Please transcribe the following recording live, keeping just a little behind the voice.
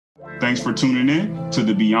Thanks for tuning in to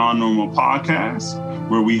the Beyond Normal podcast,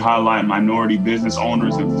 where we highlight minority business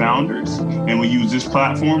owners and founders, and we use this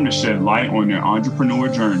platform to shed light on their entrepreneur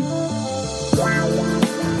journey.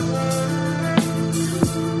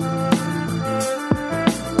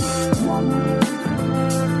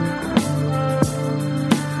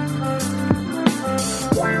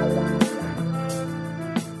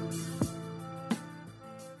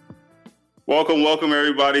 Welcome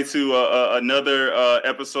everybody to another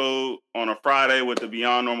episode on a Friday with the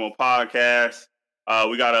Beyond Normal podcast.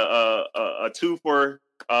 We got a twofer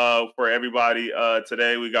for everybody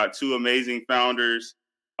today. We got two amazing founders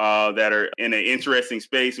that are in an interesting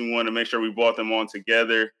space, and we want to make sure we brought them on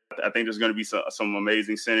together. I think there's going to be some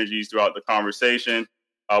amazing synergies throughout the conversation.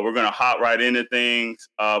 We're going to hop right into things,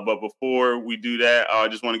 but before we do that, I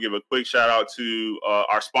just want to give a quick shout out to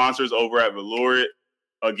our sponsors over at Velour.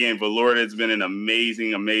 Again, Velour has been an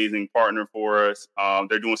amazing partner for us.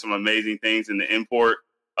 They're doing some amazing things in the import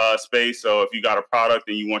space. So if you got a product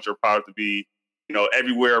and you want your product to be,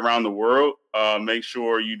 everywhere around the world, make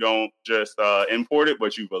sure you don't just import it,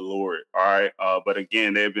 but you Velour it. All right. But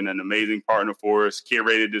again, they've been an amazing partner for us,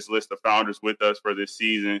 curated this list of founders with us for this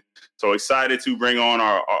season. So excited to bring on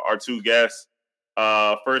our two guests.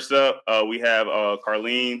 First up, we have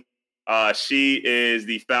Carleen. She is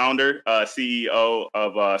the founder, CEO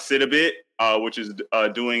of Sitabit, which is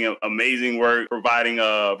doing amazing work, providing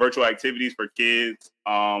virtual activities for kids.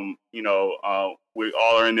 We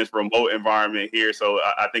all are in this remote environment here, so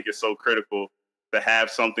I think it's so critical to have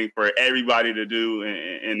something for everybody to do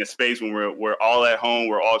in the space when we're all at home.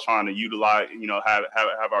 We're all trying to utilize,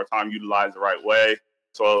 have our time utilized the right way.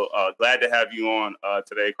 So glad to have you on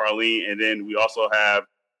today, Carleen. And then we also have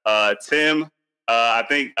Tim. I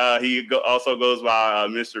think he also goes by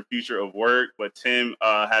Mr. Future of Work, but Tim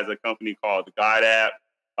has a company called the Guide App.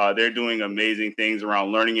 They're doing amazing things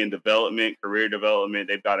around learning and development, career development.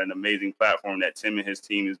 They've got an amazing platform that Tim and his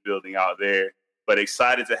team is building out there. But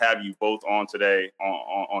excited to have you both on today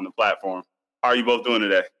on the platform. How are you both doing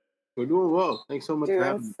today? We're doing well. Thanks so much for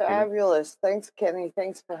having me. Fabulous. Thanks, Kenny.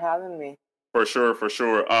 Thanks for having me. For sure.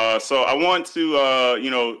 So I want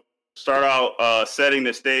to, start out setting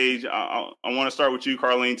the stage. I want to start with you,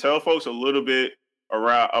 Carleen. Tell folks a little bit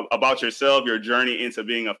about yourself, your journey into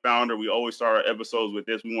being a founder. We always start our episodes with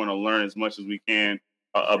this. We want to learn as much as we can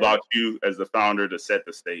about you as the founder to set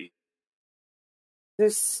the stage.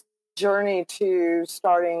 This journey to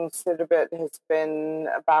starting Sitabit has been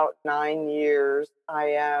about 9 years.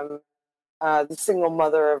 I am the single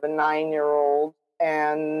mother of a 9-year-old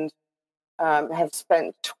and have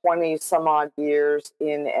spent 20 some odd years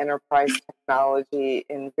in enterprise technology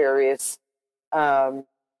in various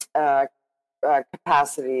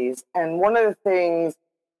capacities. And one of the things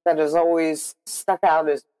that has always stuck out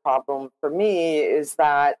as a problem for me is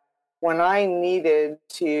that when I needed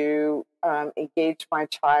to engage my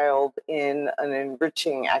child in an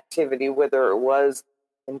enriching activity, whether it was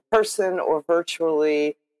in person or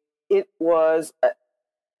virtually, it was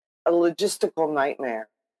a logistical nightmare.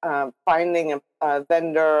 Finding a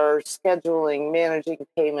vendor, scheduling, managing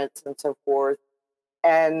payments, and so forth.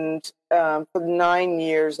 And for 9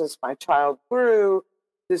 years, as my child grew,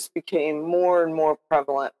 this became more and more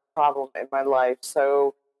prevalent problem in my life.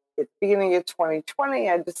 So at the beginning of 2020,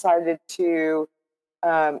 I decided to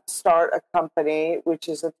start a company, which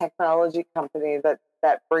is a technology company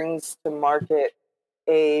that brings to market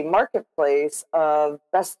a marketplace of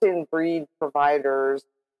best-in-breed providers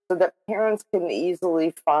so that parents can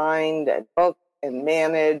easily find and book and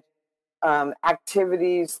manage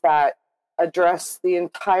activities that address the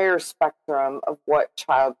entire spectrum of what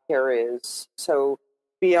childcare is. So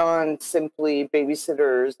beyond simply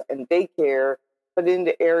babysitters and daycare, but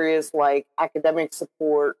into areas like academic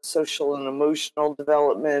support, social and emotional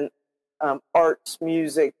development, arts,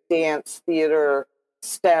 music, dance, theater,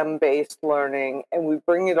 STEM-based learning, and we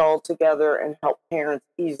bring it all together and help parents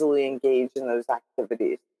easily engage in those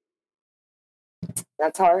activities.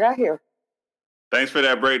 That's how I got here. Thanks for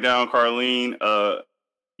that breakdown, Carleen.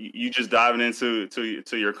 You just diving into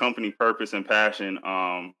your company purpose and passion.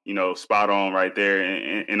 Spot on right there.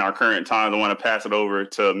 In our current times, I want to pass it over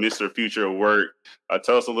to Mr. Future of Work.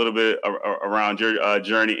 Tell us a little bit around your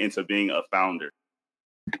journey into being a founder.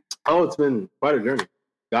 Oh, it's been quite a journey.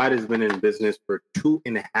 God has been in business for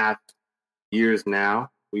 2.5 years now.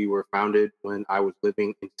 We were founded when I was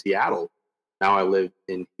living in Seattle. Now I live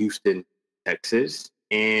in Houston, Texas,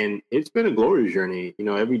 and it's been a glorious journey.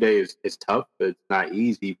 Every day is tough, but it's not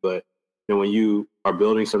easy. But when you are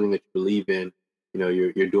building something that you believe in,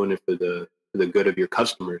 you're doing it for the good of your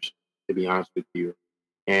customers, to be honest with you.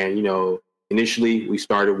 And initially we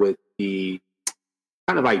started with the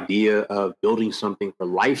kind of idea of building something for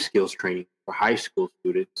life skills training for high school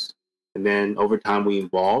students. And then over time, we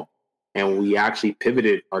evolved and we actually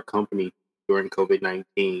pivoted our company during COVID-19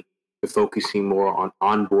 to focusing more on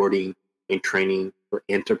onboarding and training for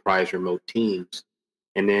enterprise remote teams.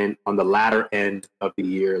 And then on the latter end of the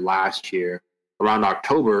year, last year, around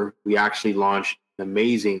October, we actually launched an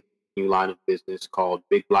amazing new line of business called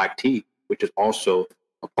Big Black Tea, which is also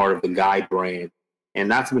a part of the Guide brand.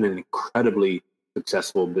 And that's been an incredibly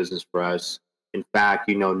successful business for us. In fact,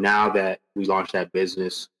 now that we launched that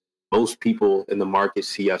business, most people in the market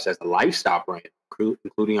see us as a lifestyle brand,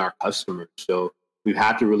 including our customers. So we've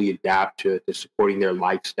had to really adapt to supporting their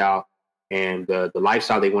lifestyle and the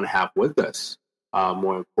lifestyle they want to have with us,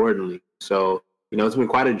 more importantly. So, it's been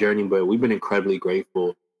quite a journey, but we've been incredibly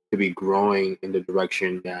grateful to be growing in the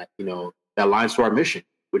direction that, that aligns to our mission,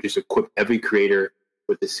 which is equip every creator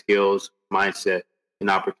with the skills, mindset, and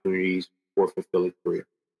opportunities for a fulfilling career.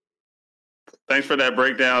 Thanks for that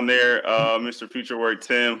breakdown there, Mr. Futurework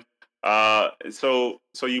Tim. So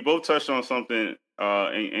you both touched on something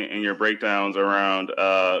in your breakdowns around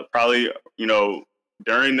probably,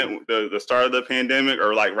 during the start of the pandemic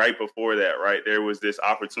or like right before that, right? There was this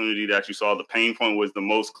opportunity that you saw. The pain point was the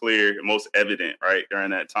most clear, most evident, right, during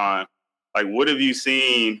that time. Like, what have you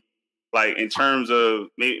seen, like, in terms of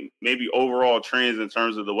maybe overall trends in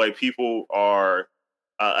terms of the way people are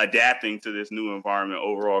adapting to this new environment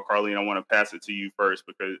overall? Carleen, I want to pass it to you first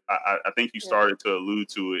because I think you started to allude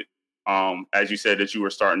to it. As you said that you were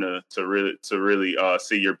starting to really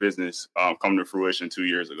see your business come to fruition 2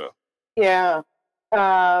 years ago. Yeah.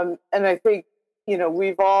 And I think,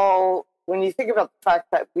 we've all, when you think about the fact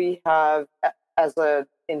that we have, as an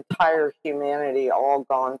entire humanity, all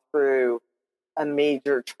gone through a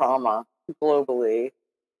major trauma globally,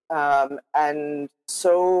 and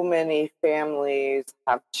so many families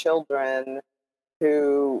have children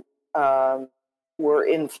who were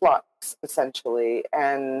in flux, essentially.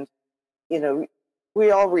 And, we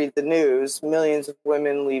all read the news, millions of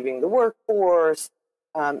women leaving the workforce,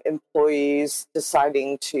 employees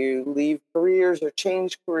deciding to leave careers or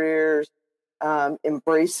change careers,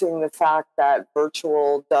 embracing the fact that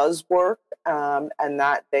virtual does work, and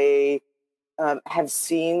that they have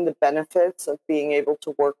seen the benefits of being able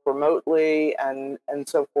to work remotely and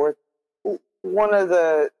so forth. One of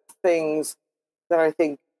the things that I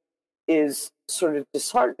think is sort of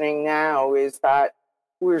disheartening now is that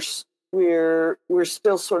we're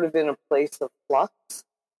still sort of in a place of flux,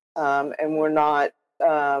 and we're not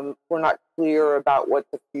clear about what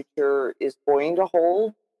the future is going to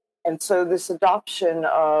hold. And so this adoption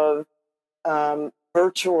of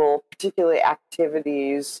virtual, particularly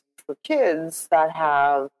activities for kids that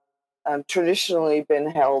have traditionally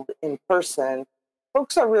been held in person,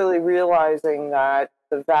 folks are really realizing that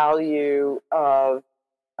the value of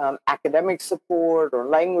academic support or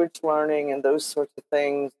language learning and those sorts of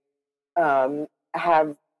things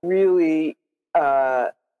have really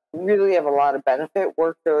have a lot of benefit,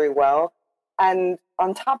 work very well. And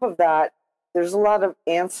on top of that, there's a lot of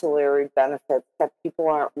ancillary benefits that people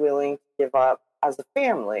aren't willing to give up as a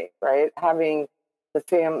family, right? Having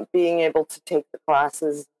being able to take the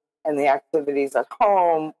classes and the activities at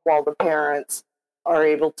home while the parents are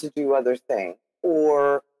able to do other things,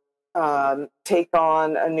 or take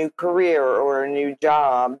on a new career or a new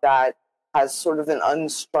job that has sort of an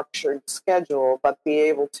unstructured schedule, but be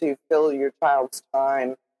able to fill your child's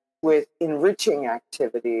time with enriching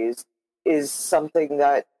activities is something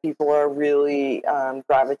that people are really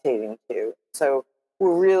gravitating to. So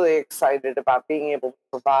we're really excited about being able to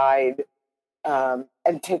provide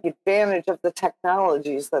and take advantage of the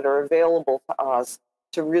technologies that are available to us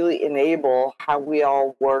to really enable how we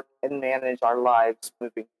all work and manage our lives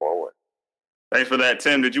moving forward. Thanks for that,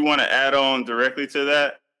 Tim. Did you want to add on directly to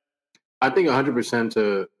that? I think 100%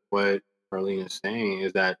 to what Carleen is saying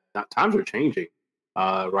is that times are changing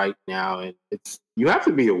right now, and you have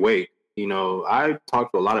to be awake. I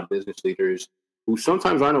talk to a lot of business leaders who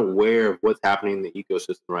sometimes aren't aware of what's happening in the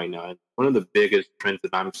ecosystem right now. And one of the biggest trends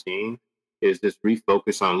that I'm seeing is this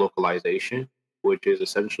refocus on localization, which is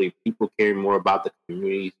essentially people caring more about the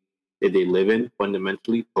communities that they live in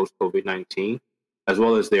fundamentally post COVID-19, as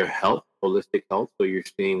well as their health, holistic health. So you're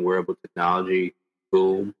seeing wearable technology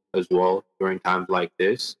boom as well during times like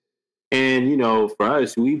this. And, for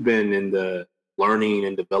us, we've been in the learning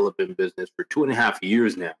and development business for 2.5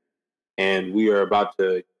 years now. And we are about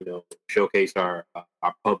to, showcase our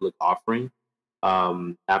public offering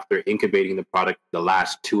after incubating the product the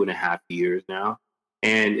last 2.5 years now.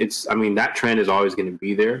 And that trend is always going to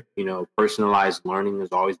be there. Personalized learning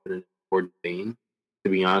has always been an important thing,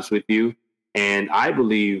 to be honest with you. And I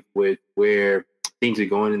believe with where things are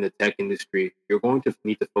going in the tech industry, you're going to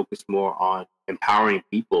need to focus more on empowering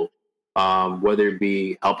people, whether it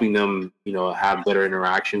be helping them, have better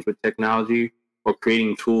interactions with technology or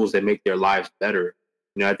creating tools that make their lives better.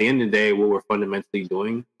 At the end of the day, what we're fundamentally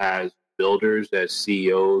doing as builders, as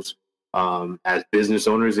CEOs, as business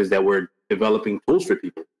owners, is that we're developing tools for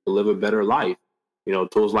people to live a better life.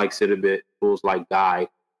 Tools like Citibit, tools like Guide,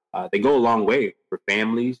 they go a long way for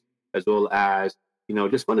families, as well as,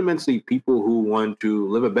 just fundamentally people who want to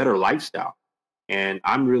live a better lifestyle. And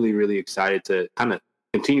I'm really, really excited to kind of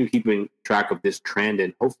continue keeping track of this trend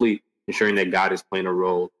and hopefully ensuring that God is playing a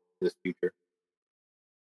role in this future.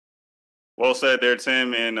 Well said there,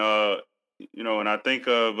 Tim. And, and I think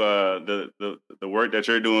of the work that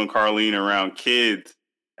you're doing, Carleen, around kids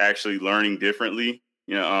actually learning differently,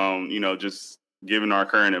 just given our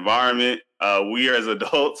current environment, we as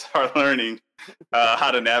adults are learning how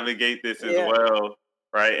to navigate this as well.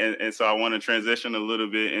 Right. And so I want to transition a little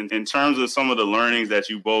bit in terms of some of the learnings that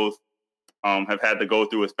you both have had to go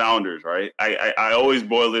through as founders. Right. I always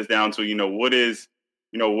boil this down to, what is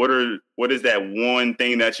that one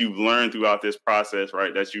thing that you've learned throughout this process,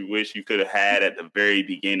 right, that you wish you could have had at the very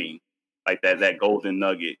beginning, like that golden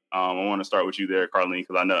nugget. I want to start with you there, Carleen,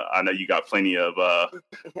 because I know you got plenty of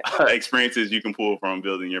experiences you can pull from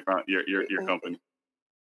building your company.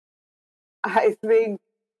 I think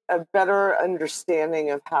a better understanding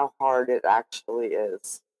of how hard it actually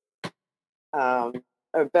is, a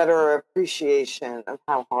better appreciation of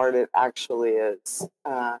how hard it actually is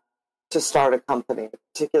to start a company,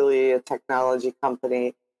 particularly a technology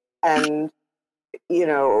company. And,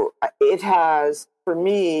 it has, for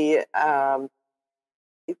me,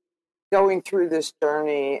 going through this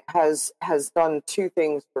journey has done two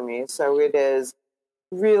things for me. So it has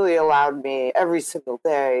really allowed me every single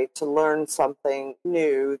day to learn something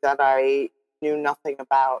new that I knew nothing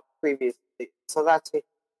about previously. So that's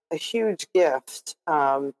a huge gift,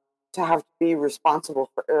 to have to be responsible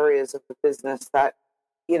for areas of the business that,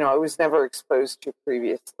 I was never exposed to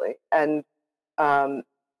previously. And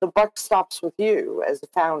the buck stops with you as a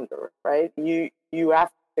founder, right? You have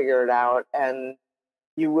to figure it out, and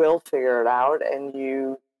you will figure it out, and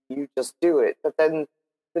you just do it. But then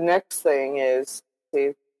the next thing is,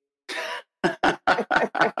 see,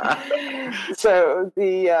 so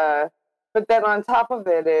but then on top of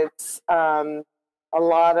it, it's a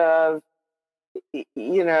lot of,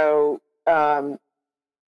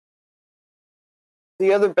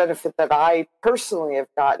 the other benefit that I personally have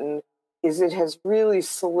gotten is it has really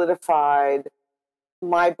solidified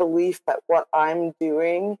my belief that what I'm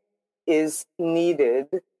doing is needed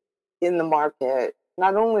in the market,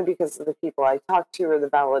 not only because of the people I talk to or the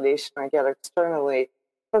validation I get externally,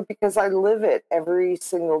 but because I live it every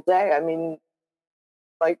single day. I mean,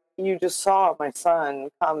 like you just saw my son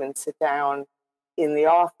come and sit down in the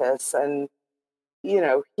office, and,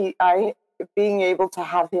 being able to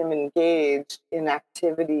have him engaged in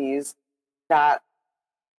activities that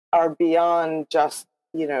are beyond just,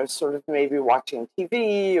 sort of maybe watching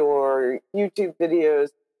TV or YouTube videos,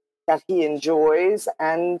 that he enjoys,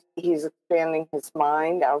 and he's expanding his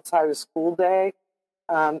mind outside of school day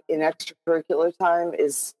in extracurricular time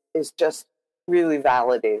is just really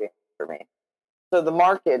validating for me. So the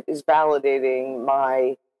market is validating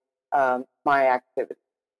my activity.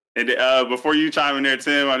 And before you chime in there,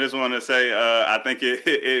 Tim, I just want to say I think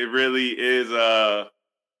it really is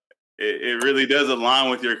it really does align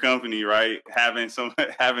with your company, right? Having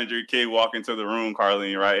your kid walk into the room,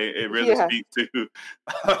 Carleen, right? It really speaks to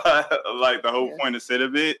like the whole point of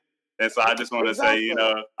Citibit. And so I just want to say,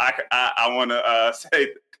 I want to say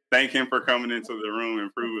thank him for coming into the room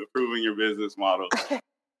and proving your business model.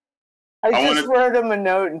 I just wrote him a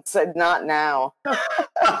note and said, "Not now."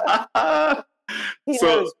 He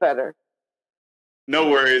knows better. No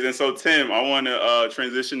worries. And so, Tim, I want to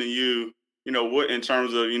transition to you. What in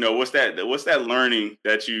terms of what's that learning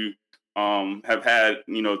that you have had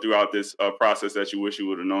throughout this process that you wish you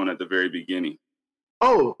would have known at the very beginning?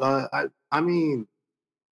 I mean,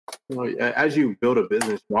 as you build a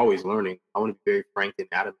business, you're always learning. I want to be very frank and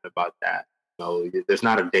adamant about that. There's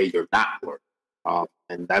not a day you're not learning,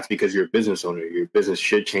 and that's because you're a business owner. Your business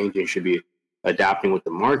should change and should be adapting with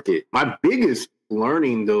the market. My biggest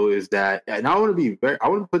learning, though, is that, and I want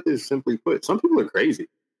to put this simply put, some people are crazy.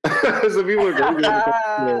 Some people are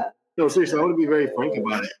crazy. No, seriously, I want to be very frank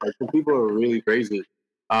about it. Like, some people are really crazy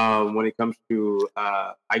when it comes to,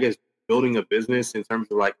 I guess, building a business in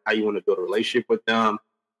terms of like how you want to build a relationship with them,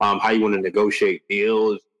 how you want to negotiate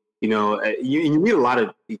deals. You meet a lot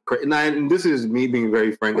of, and this is me being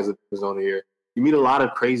very frank as a business owner here. You meet a lot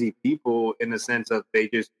of crazy people in the sense of they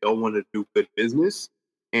just don't want to do good business.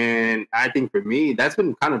 And I think for me, that's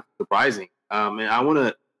been kind of surprising. And I want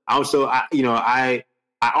to also, I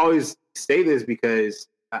always say this because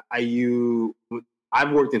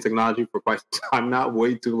I've worked in technology for quite some time, not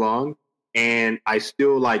way too long. And I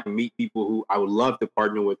still like meet people who I would love to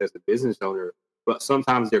partner with as a business owner, but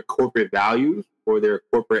sometimes their corporate values or their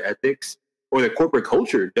corporate ethics or their corporate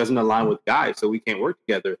culture doesn't align with guys, so we can't work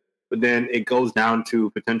together. But then it goes down to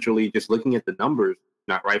potentially just looking at the numbers,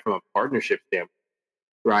 not right from a partnership standpoint,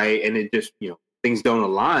 right? And it just, things don't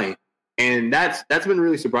align. And that's been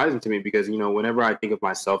really surprising to me because, whenever I think of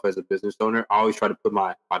myself as a business owner, I always try to put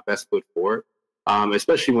my best foot forward,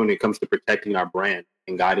 especially when it comes to protecting our brand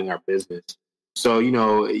and guiding our business. So,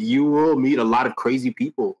 you will meet a lot of crazy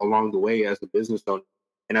people along the way as a business owner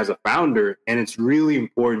and as a founder. And it's really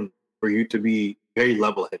important for you to be very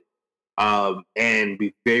level-headed and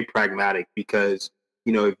be very pragmatic because,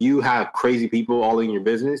 if you have crazy people all in your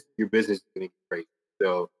business is going to be crazy.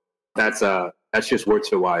 So that's just words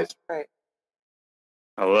to wise. Right.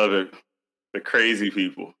 I love it. The crazy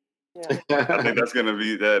people. Yeah. I think that's gonna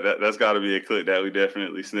be that's got to be a clip that we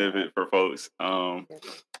definitely snippet for folks. And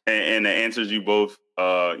the answers you both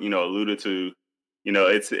alluded to,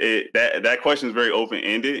 that question is very open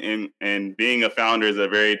ended, and being a founder is a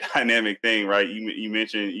very dynamic thing, right?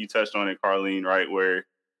 You touched on it, Carleen, right, where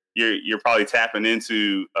you're probably tapping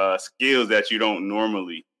into skills that you don't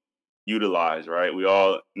normally utilize, right? We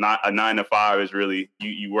all, not a 9 to 5 is really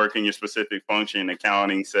you work in your specific function,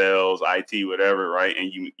 accounting, sales, IT, whatever, right?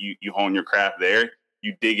 And you hone your craft there.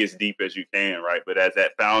 You dig as deep as you can, right? But as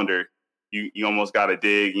that founder, you almost got to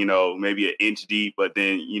dig, maybe an inch deep, but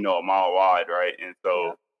then a mile wide, right? And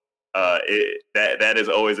so that is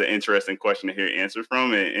always an interesting question to hear answers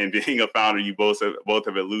from. And being a founder, you both have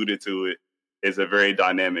alluded to it, is a very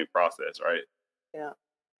dynamic process, right? Yeah.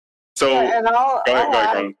 So, and I'll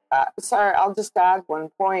just add one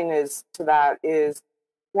point is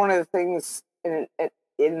one of the things in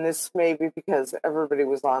this, maybe because everybody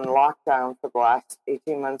was on lockdown for the last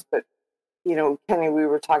 18 months, but Kenny, we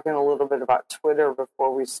were talking a little bit about Twitter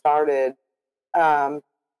before we started.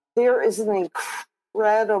 There is an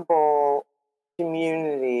incredible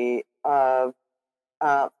community of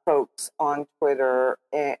folks on Twitter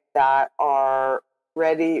that are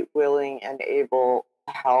ready, willing, and able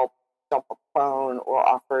to help up a phone or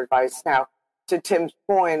offer advice. Now, to Tim's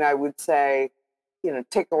point, I would say,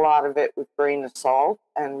 take a lot of it with a grain of salt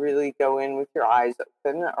and really go in with your eyes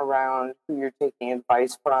open around who you're taking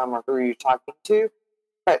advice from or who you're talking to.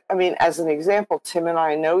 But I mean, as an example, Tim and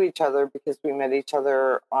I know each other because we met each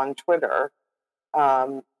other on Twitter.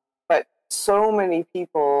 But so many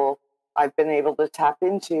people I've been able to tap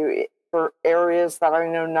into for areas that I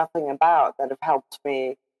know nothing about that have helped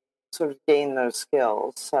me sort of gain those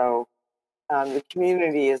skills. So the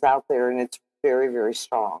community is out there and it's very, very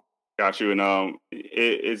strong. Got you. And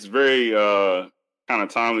it's very kind of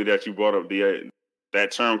timely that you brought up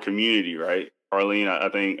that term community, right? Carleen, I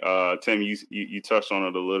think, Tim, you touched on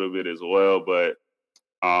it a little bit as well, but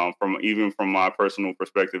from my personal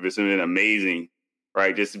perspective, it's been amazing,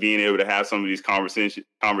 right? Just being able to have some of these conversations,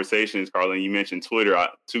 Carleen. You mentioned Twitter.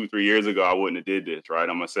 2-3 years ago, I wouldn't have did this, right?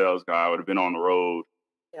 I'm a sales guy. I would have been on the road.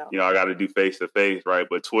 Yeah. I got to do face-to-face, right?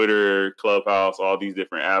 But Twitter, Clubhouse, all these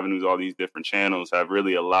different avenues, all these different channels have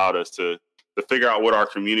really allowed us to figure out what our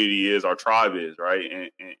community is, our tribe is, right?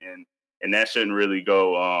 And that shouldn't really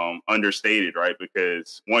go understated, right?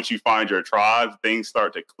 Because once you find your tribe, things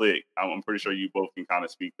start to click. I'm pretty sure you both can kind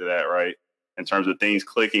of speak to that, right? In terms of things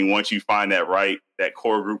clicking, once you find that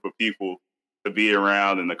core group of people to be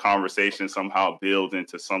around, and the conversation somehow builds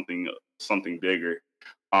into something bigger.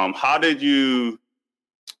 How did you...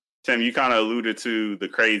 Tim, you kind of alluded to the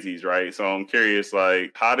crazies, right? So I'm curious,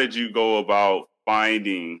 how did you go about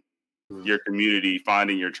finding your community,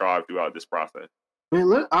 finding your tribe throughout this process?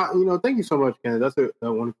 Man, thank you so much, Ken. That's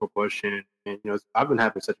a wonderful question. And, I've been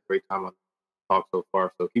having such a great time on the talk so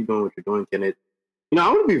far. So keep doing what you're doing, Kenneth. I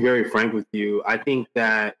want to be very frank with you. I think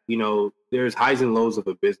that, there's highs and lows of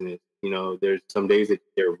a business. There's some days that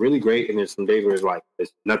they're really great, and there's some days where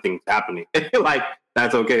there's nothing's happening.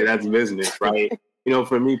 That's okay. That's business, right?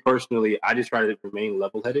 For me personally, I just try to remain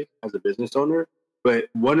level-headed as a business owner. But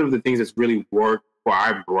one of the things that's really worked for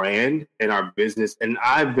our brand and our business, and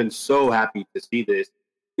I've been so happy to see this,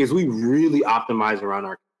 is we really optimize around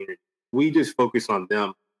our community. We just focus on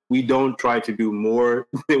them. We don't try to do more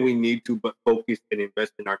than we need to, but focus and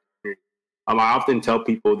invest in our community. I often tell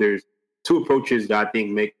people there's 2 approaches that I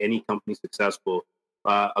think make any company successful.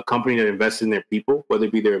 A company that invests in their people, whether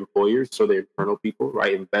it be their employers, so their internal people,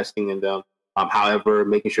 right? Investing in them. However,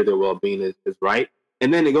 making sure their well-being is right.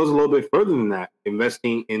 And then it goes a little bit further than that,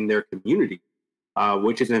 investing in their community.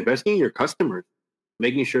 which is investing in your customers,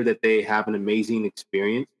 making sure that they have an amazing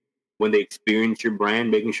experience when they experience your brand,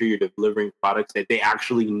 making sure you're delivering products that they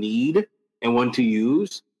actually need and want to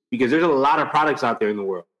use, because there's a lot of products out there in the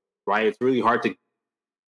world, right? It's really hard to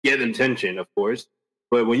get attention, of course,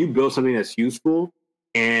 but when you build something that's useful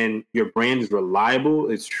and your brand is reliable,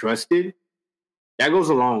 it's trusted, that goes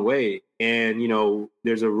a long way. And, you know,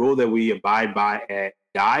 there's a rule that we abide by at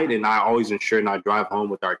Guide, and I always ensure and I drive home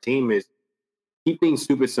with our team is keep things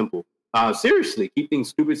stupid simple. Seriously, keep things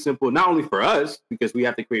stupid simple, not only for us, because we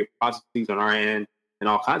have to create processes on our end and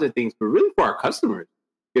all kinds of things, but really for our customers.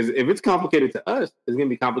 Because if it's complicated to us, it's going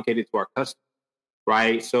to be complicated to our customers,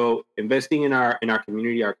 right? So investing in our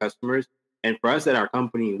community, our customers, and for us at our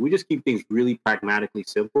company, we just keep things really pragmatically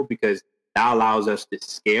simple because that allows us to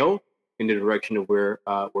scale in the direction of where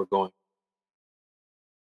we're going.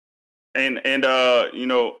 And you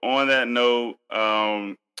know, on that note,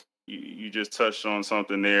 you just touched on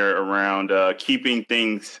something there around keeping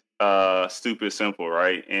things stupid simple,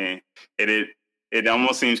 right? And it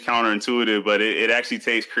almost seems counterintuitive, but it actually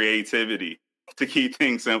takes creativity to keep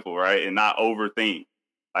things simple, right? And not overthink.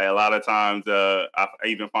 Like a lot of times, I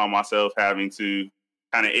even find myself having to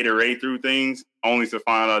kind of iterate through things only to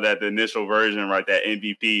find out that the initial version, right, that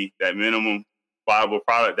MVP, that minimum viable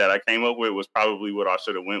product that I came up with was probably what I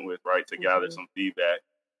should have went with, right, to gather some feedback.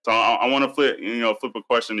 So I want to flip a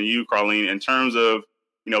question to you, Carleen, in terms of,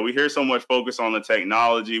 you know, we hear so much focus on the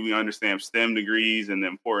technology. We understand STEM degrees and the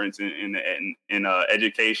importance in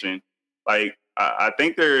education. Like, I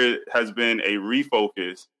think there has been a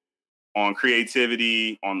refocus on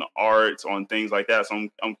creativity, on the arts, on things like that. So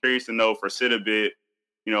I'm curious to know for Sid a bit,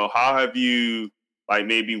 you know, how have you like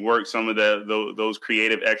maybe worked some of those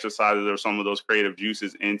creative exercises or some of those creative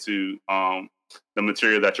juices into the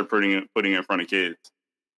material that you're putting in front of kids?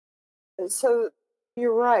 So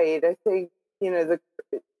you're right. I think, you know,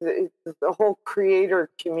 the whole creator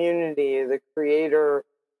community, the creator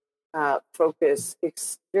focus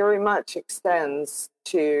very much extends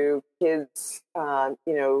to kids, you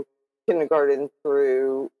know, kindergarten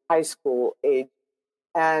through high school age.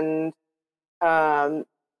 And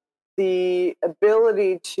the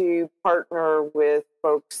ability to partner with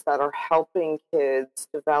folks that are helping kids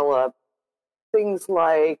develop things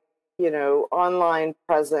like, you know, online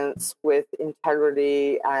presence with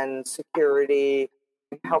integrity and security,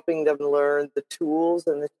 helping them learn the tools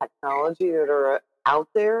and the technology that are out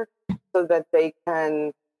there so that they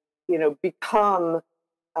can, you know, become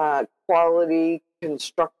quality,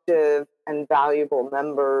 constructive, and valuable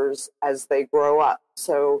members as they grow up.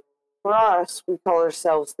 So for us, we call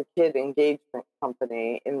ourselves the Kid Engagement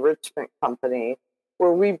Company, Enrichment Company,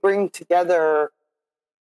 where we bring together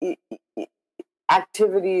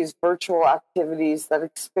activities, virtual activities that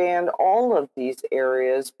expand all of these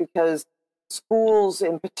areas, because schools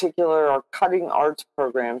in particular are cutting arts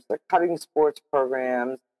programs, they're cutting sports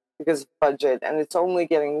programs because of budget, and it's only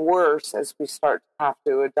getting worse as we start to have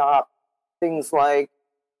to adopt things like,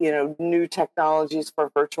 you know, new technologies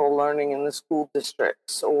for virtual learning in the school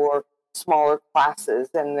districts or smaller classes,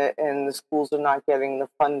 and the schools are not getting the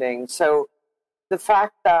funding. So the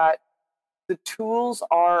fact that the tools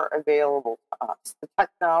are available to us, the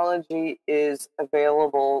technology is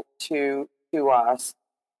available to us,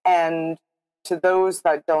 and to those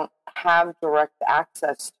that don't have direct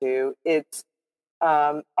access to, it's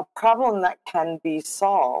a problem that can be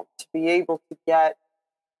solved to be able to get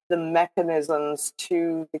the mechanisms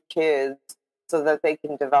to the kids so that they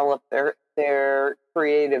can develop their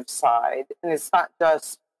creative side. And it's not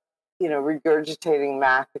just, you know, regurgitating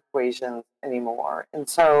math equations anymore. And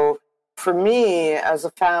so for me as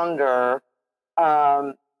a founder,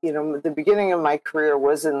 you know, the beginning of my career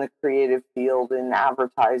was in the creative field in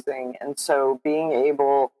advertising. And so being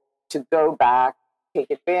able to go back, take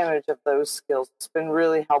advantage of those skills, it's been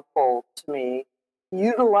really helpful to me,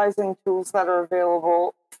 utilizing tools that are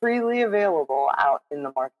available, freely available out in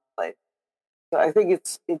the marketplace. So I think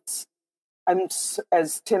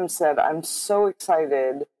as Tim said, I'm so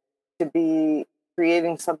excited to be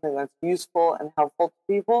creating something that's useful and helpful to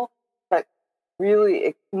people, but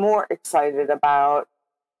really more excited about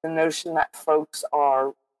the notion that folks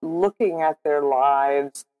are looking at their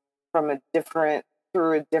lives through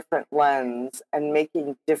a different lens and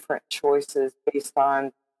making different choices based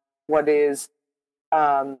on what is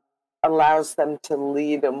allows them to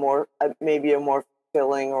lead maybe a more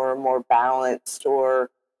fulfilling or a more balanced or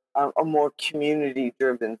a more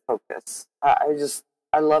community-driven focus.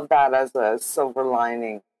 I love that as a silver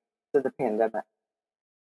lining to the pandemic.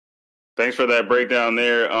 Thanks for that breakdown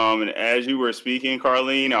there. And as you were speaking,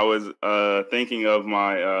 Carleen, I was thinking of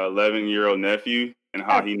my 11-year-old nephew and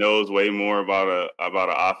how he knows way more about an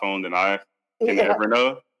iPhone than I can ever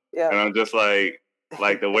know. Yeah. And I'm just like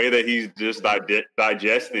the way that he's just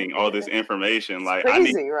digesting all this information. It's like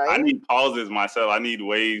crazy, right? I need pauses myself. I need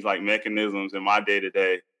ways, like mechanisms in my day to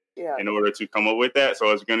day in order to come up with that.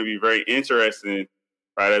 So it's going to be very interesting,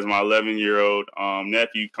 right? As my 11-year-old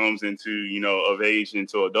nephew comes into, of age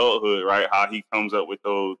into adulthood, right? How he comes up with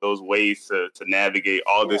those ways to navigate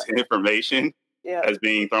all this information that's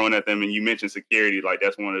being thrown at them. And you mentioned security, like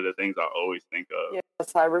that's one of the things I always think of. Yeah,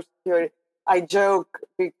 cybersecurity. I joke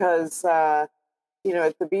because, at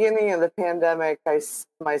the beginning of the pandemic,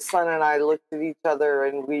 my son and I looked at each other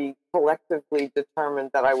and we collectively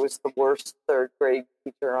determined that I was the worst third grade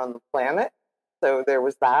teacher on the planet. So there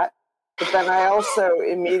was that. But then I also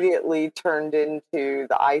immediately turned into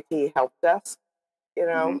the IT help desk,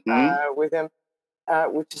 with him,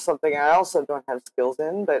 which is something I also don't have skills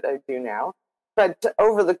in, but I do now. But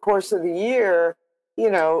over the course of the year, he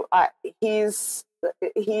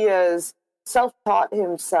has self-taught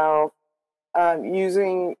himself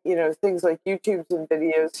using, things like YouTubes and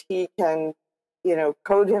videos. He can,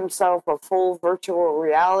 code himself a full virtual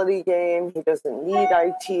reality game. He doesn't need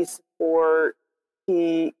IT support.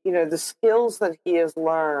 He, the skills that he has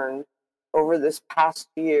learned over this past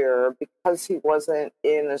year, because he wasn't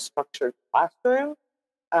in a structured classroom,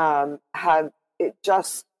 have it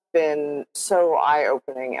just been so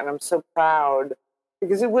eye-opening. And I'm so proud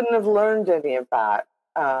because he wouldn't have learned any of that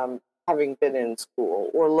having been in school,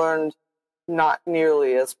 or learned not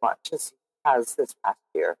nearly as much as he has this past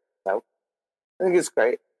year. So I think it's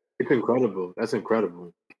great. It's incredible. That's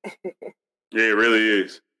incredible. Yeah, it really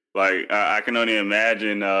is. Like I can only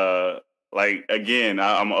imagine. Again,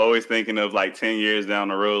 I'm always thinking of like 10 years down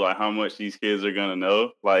the road, like how much these kids are gonna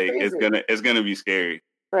know. Like Crazy. it's gonna be scary.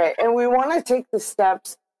 Right, and we want to take the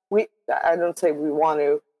steps. I don't say we want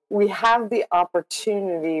to. We have the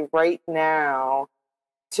opportunity right now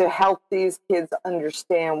to help these kids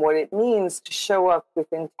understand what it means to show up with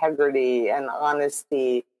integrity and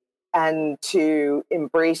honesty, and to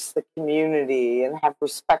embrace the community and have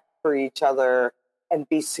respect for each other and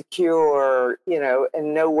be secure,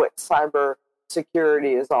 and know what cyber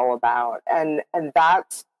security is all about. And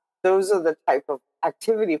those are the type of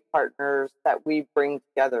activity partners that we bring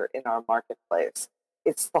together in our marketplace.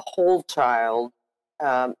 It's the whole child,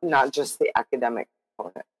 not just the academic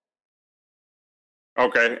component.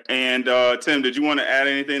 Okay, and Tim, did you want to add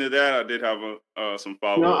anything to that? I did have some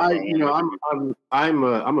follow-up. No,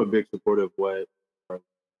 I'm a big supporter of what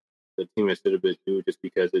the team at Citibit do, just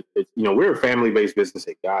because it's we're a family-based business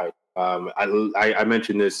at Guide. I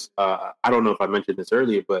mentioned this. I don't know if I mentioned this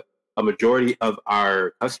earlier, but a majority of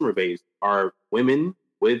our customer base are women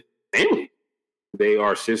with families. They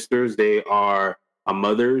are sisters. They are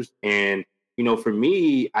mothers, and for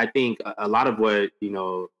me, I think a lot of what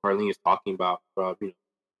Carleen is talking about,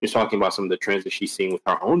 is talking about some of the trends that she's seeing with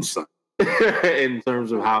her own son, in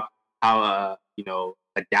terms of how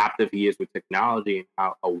adaptive he is with technology and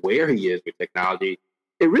how aware he is with technology.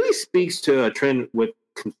 It really speaks to a trend with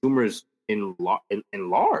consumers in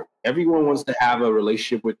large. Everyone wants to have a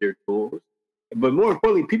relationship with their tools, but more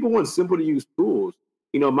importantly, people want simple to use tools.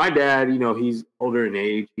 My dad, he's older in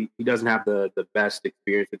age. He doesn't have the best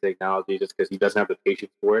experience with technology, just because he doesn't have the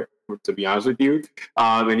patience for it, to be honest with you.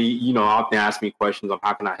 And he, often asks me questions of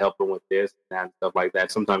how can I help him with this and that and stuff like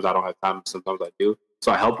that. Sometimes I don't have time, sometimes I do.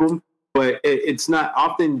 So I help him. But it's not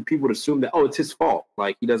often people would assume that, it's his fault.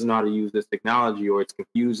 Like he doesn't know how to use this technology, or it's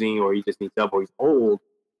confusing, or he just needs help, or he's old.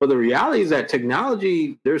 But the reality is that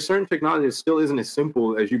there's certain technology that still isn't as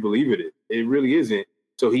simple as you believe it is. It really isn't.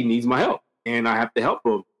 So he needs my help, and I have to help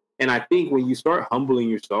him. And I think when you start humbling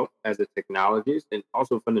yourself as a technologist, and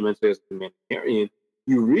also fundamentally as a humanitarian,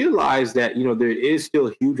 you realize that, there is still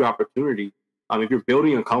a huge opportunity. If you're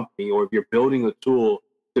building a company, or if you're building a tool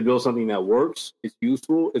to build something that works, it's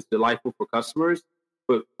useful, it's delightful for customers,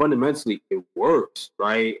 but fundamentally it works,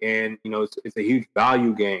 right? And, it's a huge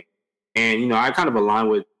value gain. And, I kind of align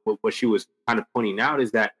with what she was kind of pointing out,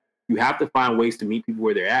 is that you have to find ways to meet people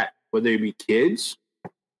where they're at, whether it be kids,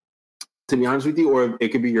 to be honest with you, or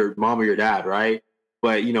it could be your mom or your dad, right?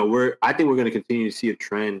 But, I think we're going to continue to see a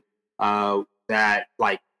trend that,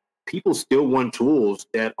 like, people still want tools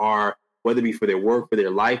that are, whether it be for their work, for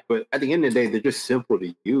their life, but at the end of the day, they're just simple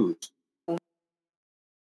to use.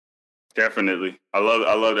 Definitely, I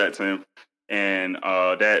love that, Tim, and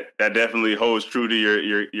that definitely holds true to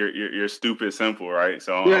your stupid simple, right?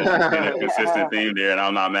 So I'm a consistent theme there, and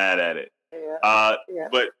I'm not mad at it.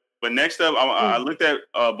 But next up, I looked at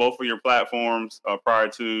both of your platforms prior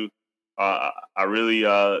to. I really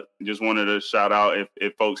just wanted to shout out,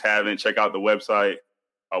 if folks haven't, check out the website.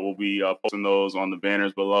 We'll be posting those on the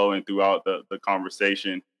banners below and throughout the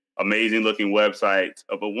conversation. Amazing looking websites.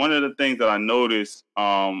 But one of the things that I noticed,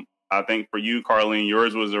 I think for you, Carleen,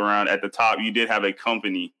 yours was around at the top. You did have a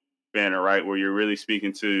company banner, right, where you're really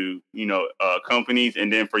speaking to, companies,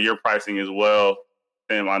 and then for your pricing as well.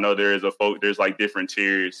 Tim, I know there's like different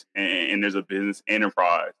tiers, and there's a business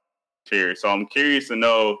enterprise tier. So I'm curious to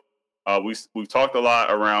know. We've talked a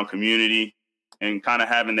lot around community and kind of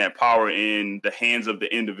having that power in the hands of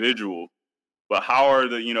the individual. But how are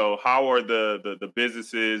the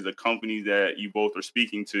businesses, the companies that you both are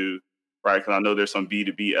speaking to, right? Because I know there's some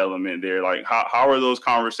B2B element there. Like how are those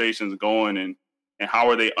conversations going, and how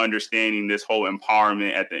are they understanding this whole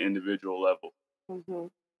empowerment at the individual level? Mm-hmm.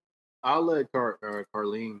 I'll let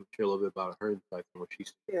Carleen share a little bit about her insights and what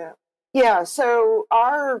she's doing. Yeah. So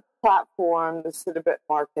our platform, the Citabit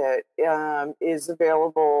Market, is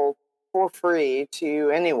available for free to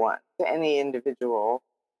anyone, to any individual.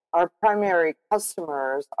 Our primary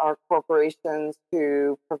customers are corporations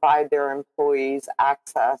who provide their employees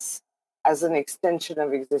access as an extension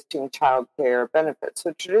of existing child care benefits.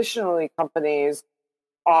 So traditionally, companies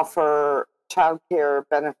offer child care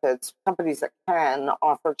benefits, companies that can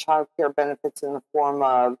offer child care benefits in the form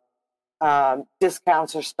of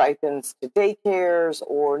discounts or stipends to daycares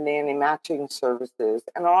or nanny matching services.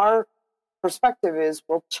 And our perspective is,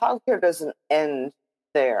 well, childcare doesn't end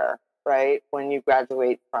there, right? When you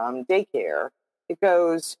graduate from daycare, it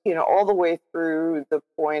goes, all the way through the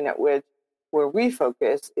point at which, where we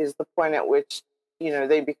focus is the point at which,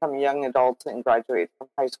 they become young adults and graduate from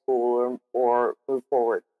high school or move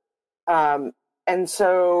forward. And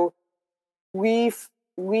so we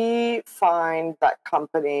find that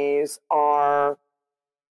companies are,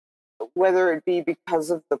 whether it be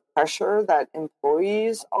because of the pressure that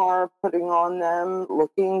employees are putting on them,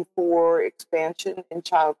 looking for expansion in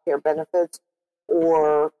child care benefits,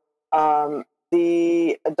 or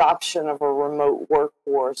the adoption of a remote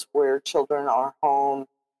workforce where children are home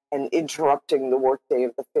and interrupting the workday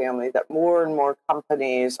of the family, that more and more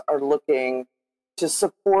companies are looking to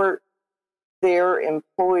support their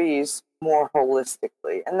employees more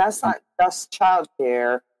holistically. And that's not just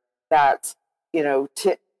childcare. That's,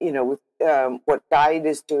 with what Guide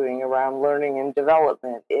is doing around learning and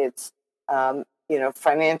development. It's,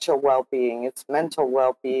 financial well-being. It's mental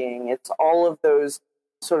well-being. It's all of those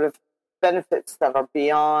sort of benefits that are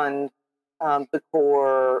beyond the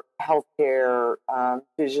core healthcare,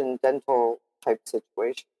 vision, dental type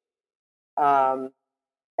situation. And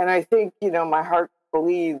I think, my heart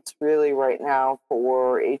bleeds really right now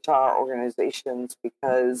for HR organizations,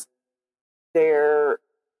 because they're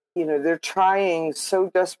trying so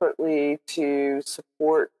desperately to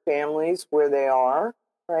support families where they are,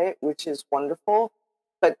 right? Which is wonderful.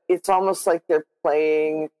 But it's almost like they're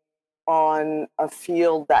playing on a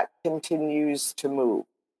field that continues to move,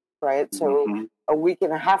 right? Mm-hmm. So a week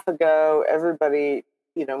and a half ago, everybody,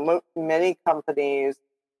 many companies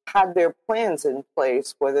had their plans in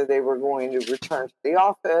place, whether they were going to return to the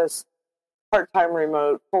office, part-time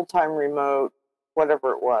remote, full-time remote,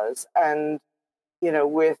 whatever it was. And,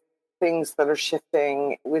 with things that are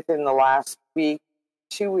shifting within the last week,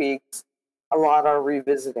 2 weeks, a lot are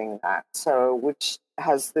revisiting that. So, which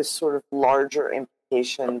has this sort of larger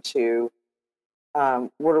implication to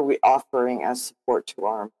what are we offering as support to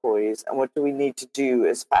our employees, and what do we need to do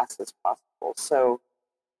as fast as possible. So,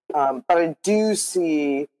 but I do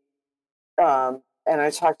see, and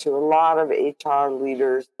I talk to a lot of HR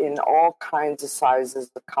leaders in all kinds of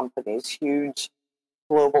sizes of companies, huge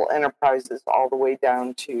global enterprises, all the way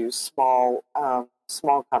down to small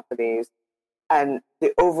companies. And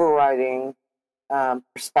the overriding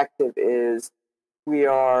perspective is we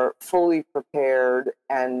are fully prepared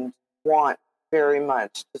and want very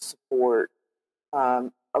much to support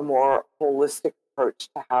a more holistic approach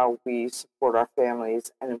to how we support our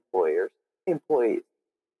families and employees.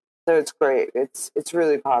 So it's great. It's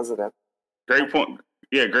really positive. Great point.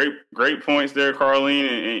 Yeah, great points there,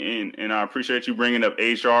 Carleen, and I appreciate you bringing up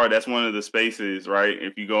HR. That's one of the spaces, right?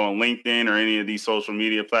 If you go on LinkedIn or any of these social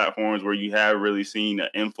media platforms where you have really seen an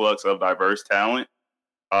influx of diverse talent,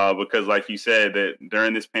 because like you said, that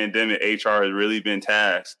during this pandemic, HR has really been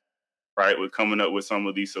tasked, right, with coming up with some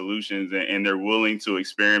of these solutions, and they're willing to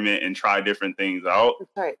experiment and try different things out.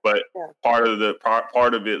 Right. But part of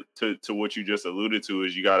it to what you just alluded to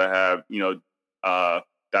is you got to have,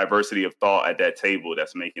 diversity of thought at that table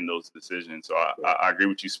that's making those decisions. So I agree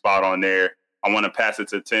with you spot on there. I want to pass it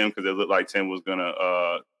to Tim because it looked like Tim was going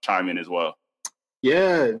to chime in as well.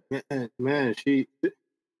 Yeah, man,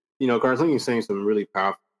 Carleen is saying some really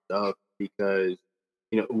powerful stuff, because,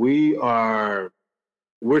 we're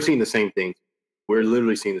seeing the same things. We're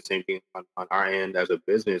literally seeing the same thing on our end as a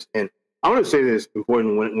business. And I want to say this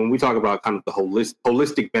important when we talk about kind of the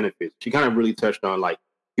holistic benefits. She kind of really touched on like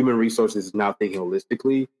human resources is now thinking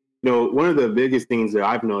holistically. One of the biggest things that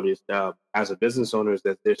I've noticed as a business owner is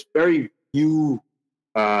that there's very few,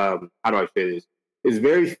 how do I say this? There's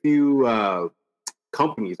very few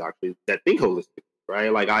companies actually that think holistically,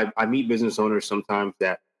 right? Like I meet business owners sometimes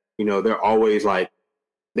that, they're always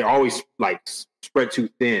spread too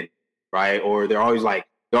thin, right? Or they're always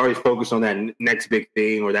focused on that next big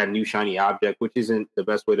thing or that new shiny object, which isn't the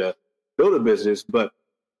best way to build a business. But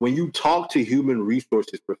when you talk to human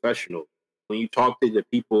resources professionals, when you talk to the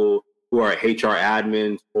people who are HR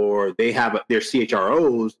admins or they have their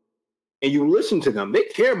CHROs, and you listen to them, they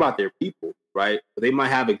care about their people, right? They might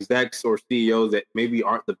have execs or CEOs that maybe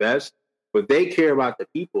aren't the best, but they care about the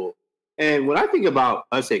people. And when I think about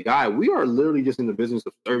us at Guy, we are literally just in the business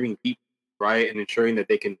of serving people, right? And ensuring that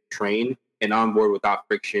they can train and onboard without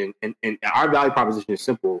friction. And our value proposition is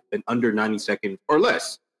simple, in under 90 seconds or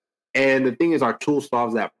less. And the thing is, our tool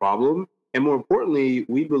solves that problem. And more importantly,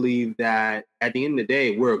 we believe that at the end of the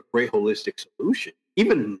day, we're a great holistic solution.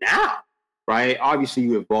 Even now, right? Obviously,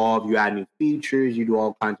 you evolve, you add new features, you do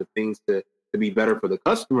all kinds of things to be better for the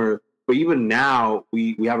customer. But even now,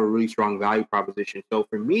 we have a really strong value proposition. So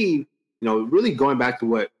for me, really going back to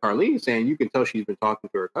what Carleen is saying, you can tell she's been talking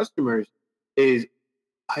to her customers, is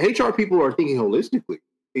HR people are thinking holistically,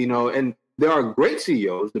 and there are great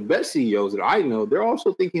CEOs, the best CEOs that I know, they're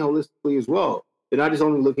also thinking holistically as well. They're not just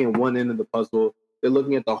only looking at one end of the puzzle, they're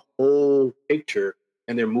looking at the whole picture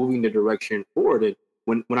and they're moving the direction forward. And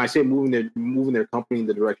when I say moving their company in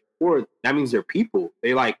the direction forward, that means their people.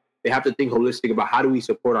 They have to think holistic about how do we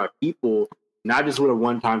support our people, not just with a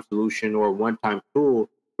one-time solution or a one-time tool,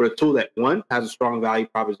 but a tool that one has a strong value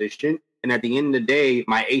proposition. And at the end of the day,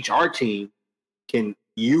 my HR team can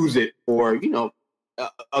use it for,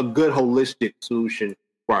 a good holistic solution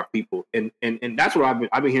for our people. And that's what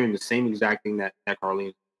I've been hearing the same exact thing that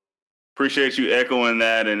Carleen. Appreciate you echoing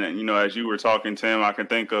that. And, as you were talking, Tim, I can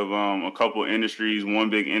think of a couple of industries. One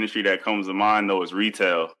big industry that comes to mind, though, is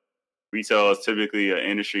retail. Retail is typically an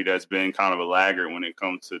industry that's been kind of a laggard when it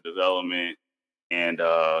comes to development and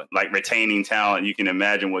retaining talent. You can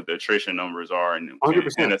imagine what the attrition numbers are in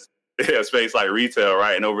 100%. A space like retail,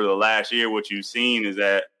 right? And over the last year, what you've seen is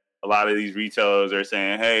that a lot of these retailers are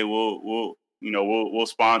saying, "Hey, we'll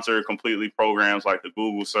sponsor completely programs like the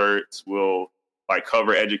Google certs. We'll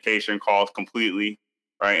cover education costs completely,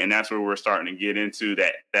 right?" And that's where we're starting to get into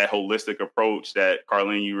that holistic approach that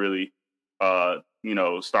Carleen, you really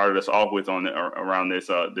started us off with around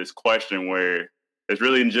this question, where it's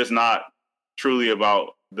really just not truly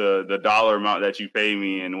about the dollar amount that you pay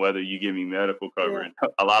me and whether you give me medical coverage. Yeah.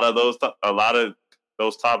 A lot of those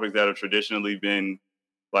topics that have traditionally been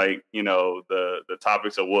the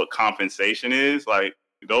topics of what compensation is,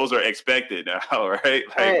 those are expected now, right?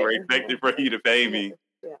 We're expected for you to pay me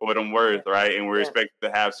what I'm worth, right? And we're expected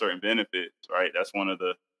to have certain benefits, right? That's one of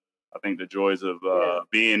the joys of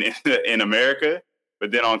being in America.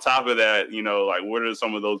 But then on top of that, what are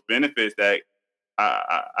some of those benefits that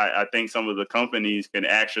I think some of the companies can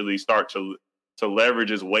actually start to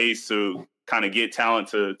leverage as ways to kind of get talent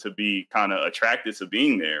to be kind of attracted to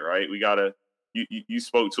being there, right? We gotta. You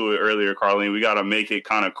spoke to it earlier, Carleen. We got to make it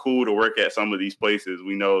kind of cool to work at some of these places.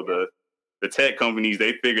 We know the tech companies,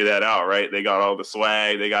 they figure that out, right? They got all the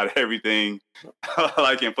swag, they got everything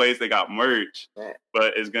in place. They got merch,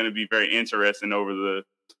 but it's going to be very interesting over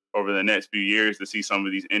the next few years to see some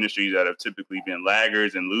of these industries that have typically been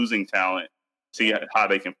laggards and losing talent, see how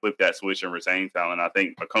they can flip that switch and retain talent. I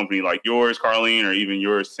think a company like yours, Carleen, or even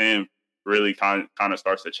yours, Tim, really kind of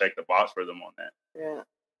starts to check the box for them on that. Yeah.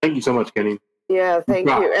 Thank you so much, Kenny. Yeah, thank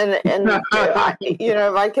you. And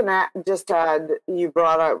if I can just add, you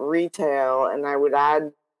brought up retail, and I would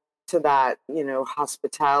add to that,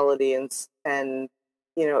 hospitality and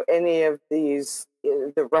any of these,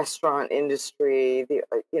 the restaurant industry,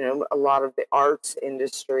 a lot of the arts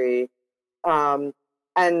industry, and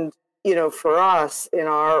for us in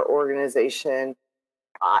our organization,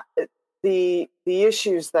 the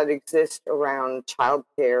issues that exist around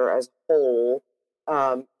childcare as a whole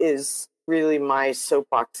is really my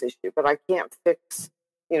soapbox issue, but I can't fix,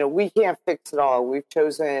 we can't fix it all. We've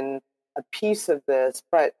chosen a piece of this,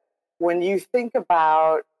 but when you think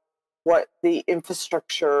about what the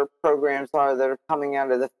infrastructure programs are that are coming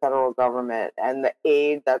out of the federal government and the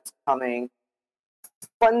aid that's coming,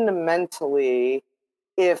 fundamentally,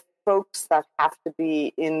 if folks that have to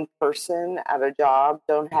be in person at a job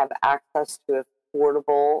don't have access to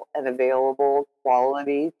affordable and available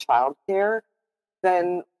quality childcare,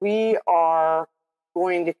 then we are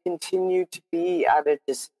going to continue to be at a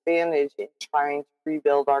disadvantage in trying to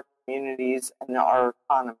rebuild our communities and our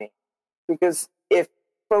economy. Because if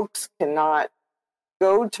folks cannot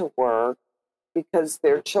go to work because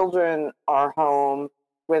their children are home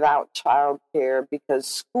without childcare, because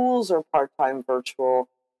schools are part-time virtual,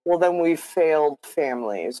 well, then we've failed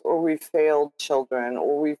families, or we've failed children,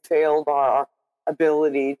 or we've failed our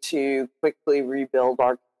ability to quickly rebuild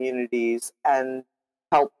our communities and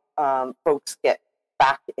help folks get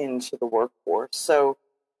back into the workforce. So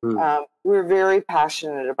we're very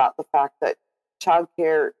passionate about the fact that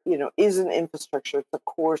childcare, is an infrastructure. It's a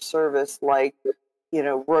core service like,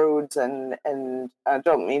 roads and I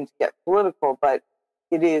don't mean to get political, but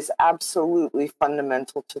it is absolutely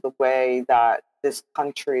fundamental to the way that this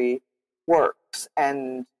country works.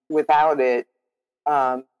 And without it,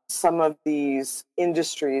 some of these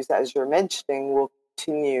industries, as you're mentioning, will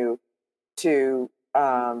continue to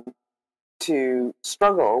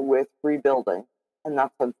struggle with rebuilding, and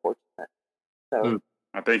that's unfortunate. So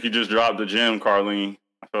I think you just dropped the gem, Carleen.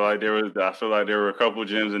 I feel like there were a couple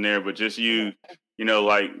gems in there, but just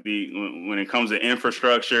like when it comes to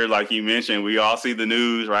infrastructure, like you mentioned, we all see the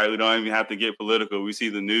news, right? We don't even have to get political. We see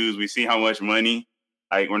the news. We see how much money.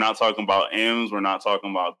 Like, we're not talking about M's. We're not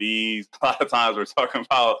talking about B's. A lot of times we're talking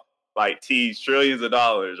about like T's, trillions of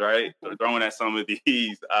dollars, right? So throwing at some of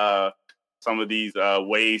these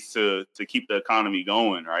ways to keep the economy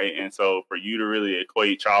going, right? And so for you to really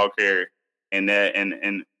equate childcare and that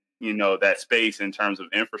and that space in terms of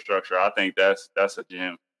infrastructure, I think that's a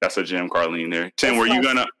gem. That's a gem, Carleen. There, Tim. Were you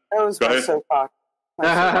gonna? That was my soapbox.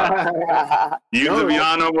 Use the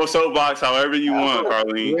Beyond Normal soapbox however you want,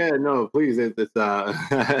 Carleen. Yeah, no, please. It's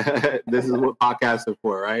this is what podcasts are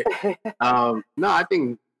for, right? No, I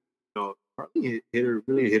think Carleen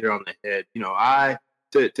really hit her on the head.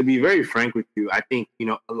 To be very frank with you, I think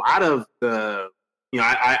a lot of the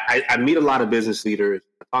I meet a lot of business leaders.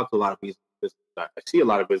 I talk to a lot of business. I see a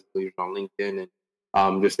lot of business leaders on LinkedIn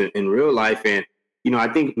and just in real life, and I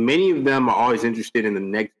think many of them are always interested in the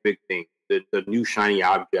next big thing, the new shiny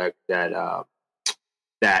object that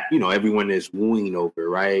everyone is wooing over,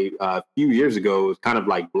 right? A few years ago, it was kind of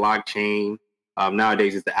like blockchain.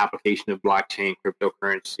 Nowadays, it's the application of blockchain,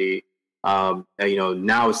 cryptocurrency. Now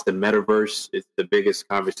it's the metaverse. It's the biggest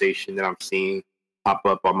conversation that I'm seeing pop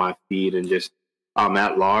up on my feed and just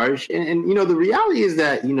at large. And the reality is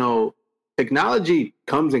that technology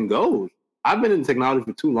comes and goes. I've been in technology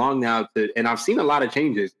for too long now, and I've seen a lot of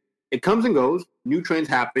changes. It comes and goes. New trends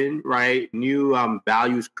happen, right? New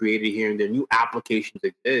values created here and there. New applications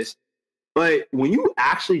exist. But when you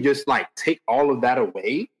actually just take all of that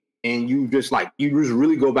away and you just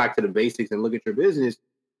really go back to the basics and look at your business,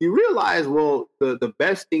 you realize, well, the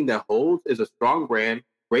best thing that holds is a strong brand,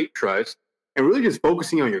 great trust, and really just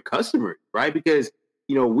focusing on your customers, right? Because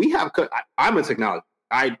I'm a technology.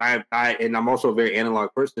 And I'm also a very analog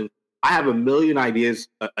person. I have a million ideas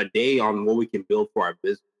a day on what we can build for our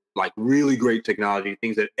business, like really great technology,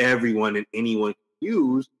 things that everyone and anyone can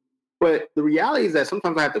use. But the reality is that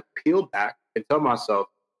sometimes I have to peel back and tell myself,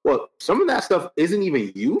 well, some of that stuff isn't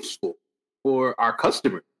even useful for our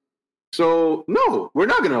customers. So no, we're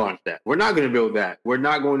not going to launch that. We're not going to build that. We're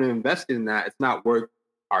not going to invest in that. It's not worth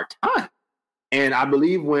our time. And I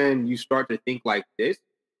believe when you start to think like this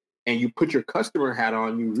and you put your customer hat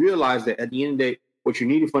on, you realize that at the end of the day, what you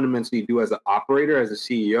need to fundamentally do as an operator, as a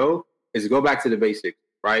CEO, is go back to the basics,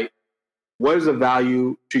 right? What is the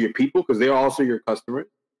value to your people? Because they're also your customers.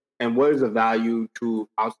 And what is the value from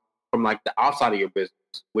the outside of your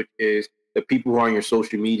business, which is the people who are on your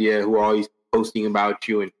social media, who are always posting about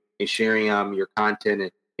you and sharing your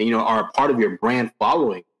content and are a part of your brand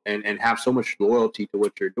following and have so much loyalty to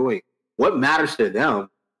what you're doing. What matters to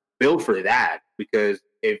them, build for that, because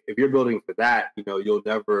if you're building for that, you'll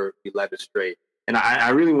never be led astray. And I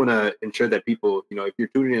really want to ensure that people, if you're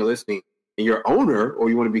tuning in and listening and you're an owner or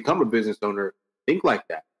you want to become a business owner, think like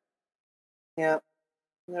that. Yeah.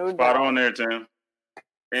 Spot on there, Tim.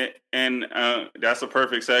 And that's a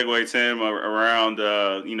perfect segue, Tim, around,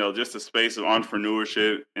 just the space of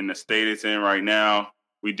entrepreneurship and the state it's in right now.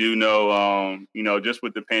 We do know, just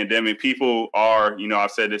with the pandemic, people are,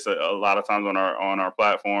 I've said this a lot of times on our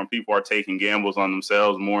platform, people are taking gambles on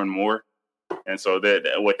themselves more and more. And so that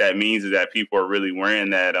what that means is that people are really wearing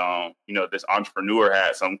that, this entrepreneur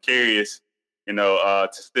hat. So I'm curious, to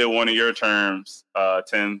steal one of your terms,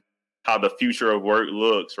 Tim, how the future of work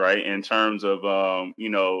looks, right? In terms of, I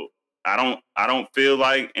don't feel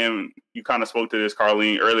like, and you kind of spoke to this,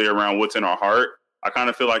 Carleen, earlier around what's in our heart. I kind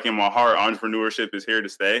of feel like in my heart, entrepreneurship is here to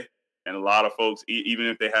stay. And a lot of folks, even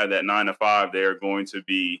if they have that 9 to 5, they're going to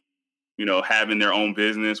be having their own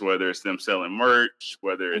business, whether it's them selling merch,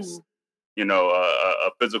 whether it's, a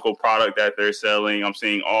physical product that they're selling. I'm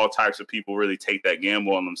seeing all types of people really take that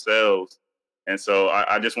gamble on themselves. And so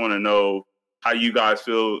I just want to know how you guys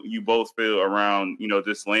you both feel around,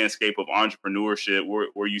 this landscape of entrepreneurship,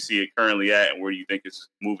 where you see it currently at and where you think it's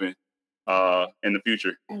moving in the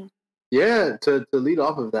future. Yeah, to lead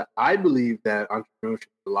off of that, I believe that entrepreneurship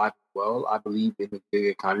is alive as well. I believe in the gig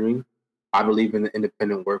economy. I believe in the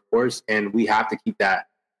independent workforce, and we have to keep that.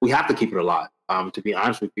 We have to keep it alive, to be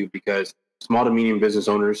honest with you, because small to medium business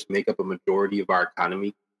owners make up a majority of our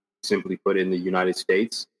economy, simply put, in the United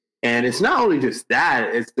States. And it's not only just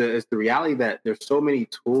that; it's the reality that there's so many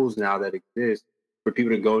tools now that exist for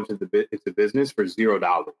people to go into business for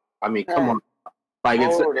 $0. I mean, come on, like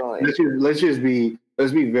let's be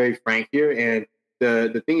very frank here. And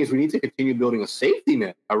the thing is, we need to continue building a safety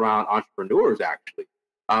net around entrepreneurs. Actually,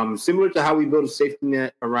 similar to how we build a safety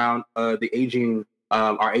net around our aging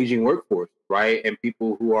workforce, right, and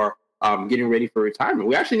people who are getting ready for retirement.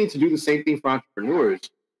 We actually need to do the same thing for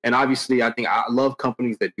entrepreneurs. And obviously, I love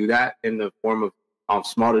companies that do that in the form of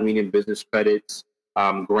small to medium business credits,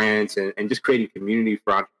 grants, and just creating community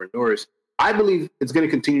for entrepreneurs. I believe it's going to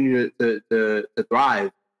continue to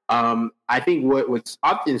thrive. I think what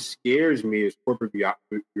often scares me is corporate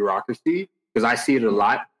bureaucracy, because I see it a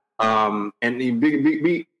lot. And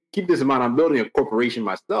keep this in mind, I'm building a corporation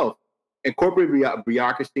myself. And corporate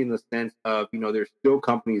bureaucracy, in the sense of, there's still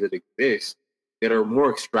companies that exist that are more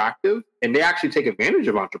extractive, and they actually take advantage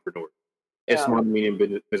of entrepreneurs and small and medium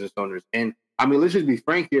business owners. And I mean, let's just be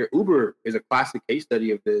frank here. Uber is a classic case study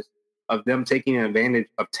of this, of them taking advantage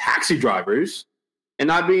of taxi drivers and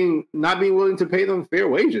not being willing to pay them fair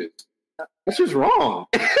wages. That's just wrong.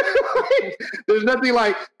 There's nothing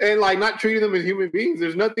not treating them as human beings.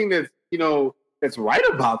 There's nothing that's right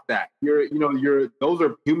about that. Those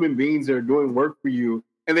are human beings that are doing work for you,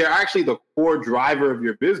 and they're actually the core driver of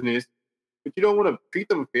your business, but you don't want to treat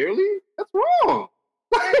them fairly? That's wrong.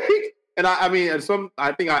 And I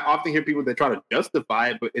think I often hear people that try to justify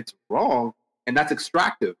it, but it's wrong, and that's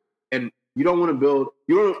extractive. And you don't want to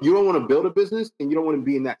build a business, and you don't want to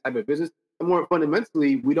be in that type of business. And more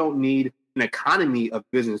fundamentally, we don't need an economy of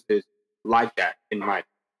businesses like that, in my opinion.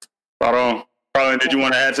 Spot on. Carleen, did you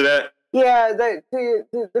want to add to that? Yeah,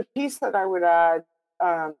 the piece that I would add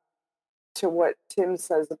to what Tim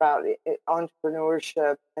says about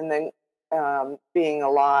entrepreneurship, and then being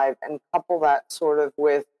alive, and couple that sort of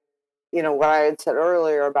with, what I had said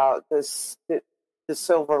earlier about the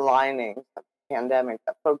silver linings of the pandemic,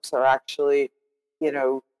 that folks are actually,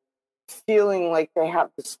 feeling like they have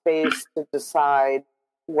the space to decide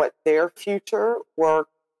what their future work,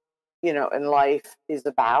 in life is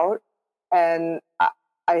about. And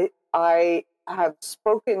I have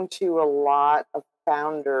spoken to a lot of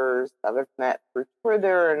founders that I've met through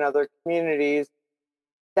Twitter and other communities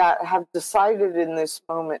that have decided in this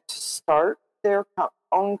moment to start their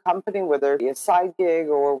own company, whether it be a side gig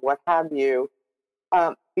or what have you,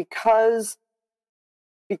 because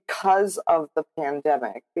of the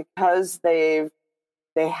pandemic, because they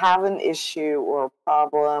have an issue or a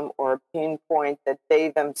problem or a pain point that they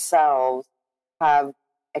themselves have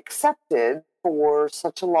accepted for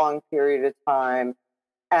such a long period of time.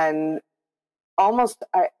 And almost,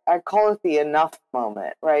 I call it the enough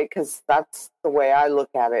moment, right? Because that's the way I look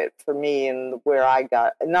at it for me, and where I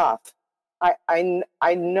got enough.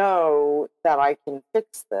 I know that I can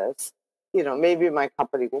fix this. Maybe my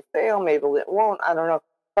company will fail, maybe it won't, I don't know.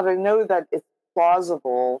 But I know that it's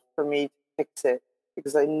plausible for me to fix it,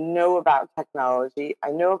 because I know about technology.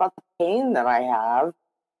 I know about the pain that I have.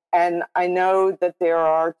 And I know that there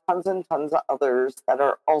are tons and tons of others that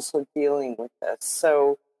are also dealing with this.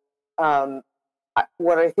 So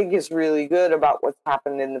what I think is really good about what's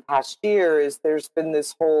happened in the past year is there's been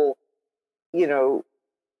this whole,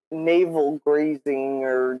 navel grazing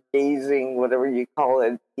or gazing, whatever you call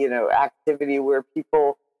it, activity where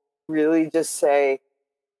people really just say,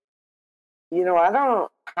 I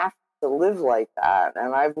don't have to live like that.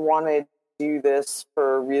 And I've wanted do this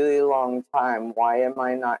for a really long time. Why am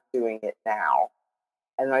I not doing it now?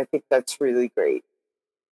 And I think that's really great.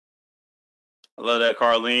 I love that,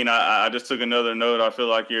 Carleen. I just took another note. I feel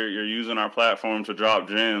like you're using our platform to drop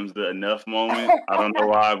gems. The enough moment. I don't know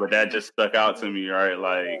why, but that just stuck out to me. Right,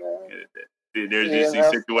 like there's just these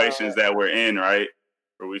situations that we're in, right,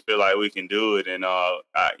 where we feel like we can do it. And I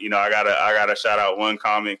gotta shout out one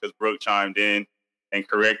comment, because Brooke chimed in and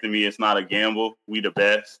corrected me. It's not a gamble. We the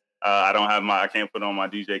best. I can't put on my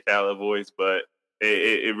DJ Khaled voice, but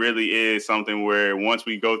it really is something where once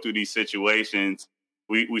we go through these situations,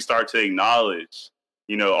 we start to acknowledge,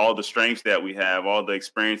 all the strengths that we have, all the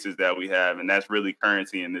experiences that we have, and that's really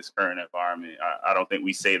currency in this current environment. I don't think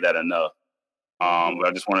we say that enough. But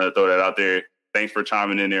I just wanted to throw that out there. Thanks for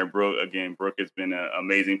chiming in there, Brooke. Again, Brooke has been an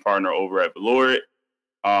amazing partner over at Velour,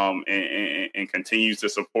 and continues to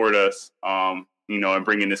support us, and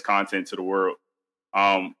bringing this content to the world.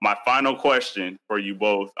 My final question for you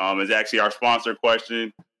both is actually our sponsor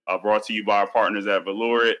question, brought to you by our partners at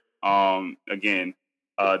Velour. Again,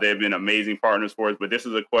 they've been amazing partners for us, but this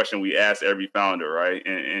is a question we ask every founder, right?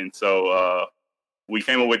 And so we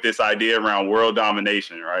came up with this idea around world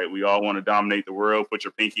domination, right? We all want to dominate the world, put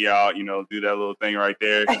your pinky out, do that little thing right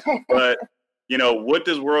there. But, what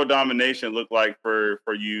does world domination look like for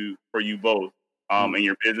you both in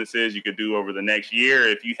your businesses you could do over the next year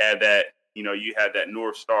if you had that, you had that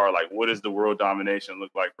North Star? Like, what does the world domination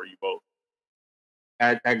look like for you both?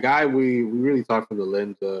 At Guy, we really talk from the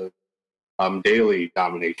lens of daily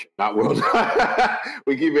domination, not world.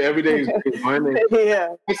 We keep it every day.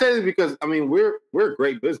 Yeah. I say this because we're a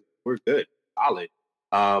great business. We're good, solid.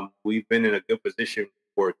 We've been in a good position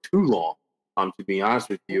for too long. To be honest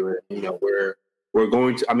with you, and we're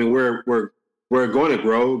going to. We're going to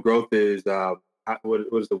grow. Growth is what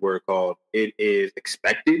is the word called? It is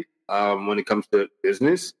expected when it comes to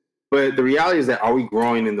business. But the reality is that, are we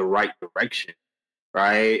growing in the right direction?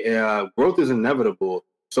 Right? Growth is inevitable.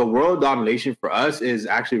 So world domination for us is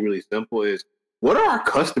actually really simple. Is what are our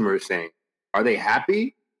customers saying? Are they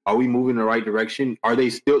happy? Are we moving in the right direction? Are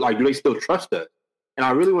they still do they still trust us? And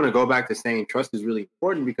I really want to go back to saying trust is really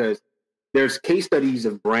important, because there's case studies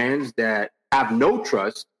of brands that have no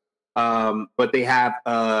trust, but they have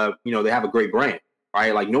they have a great brand,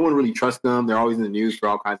 right? Like no one really trusts them. They're always in the news for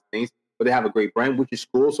all kinds of things, but they have a great brand, which is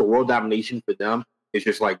cool. So world domination for them is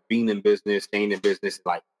just like being in business, staying in business,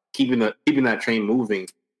 like keeping that train moving.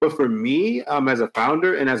 But for me, as a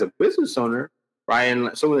founder and as a business owner, right,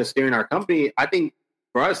 and someone that's steering our company, I think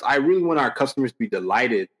for us, I really want our customers to be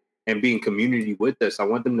delighted and be in community with us. I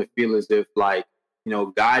want them to feel as if, like,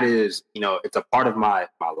 God is, it's a part of my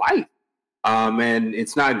life. And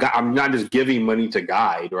it's not, I'm not just giving money to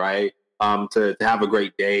guide, right, to have a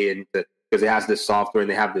great day and because it has this software and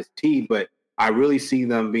they have this tea, but I really see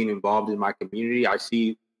them being involved in my community. I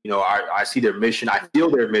see, I see their mission. I feel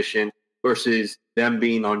their mission versus them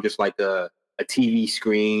being on just like a TV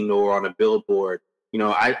screen or on a billboard.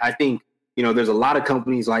 I think, there's a lot of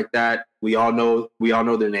companies like that. We all know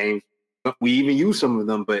their names. We even use some of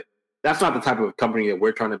them, but that's not the type of company that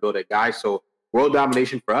we're trying to build at Guy. So world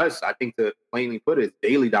domination for us, I think, to plainly put it, is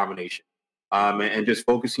daily domination, and just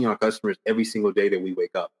focusing on customers every single day that we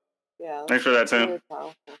wake up. Yeah. Thanks for that, Tim.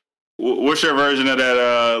 What's your version of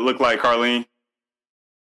that look like, Carleen?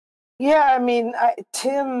 Yeah,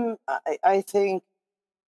 Tim, I think,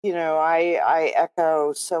 I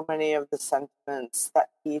echo so many of the sentiments that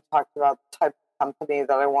he talked about. The type of company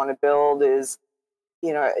that I want to build is,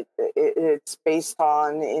 it's based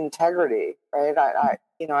on integrity, right? I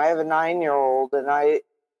have a 9-year-old, and I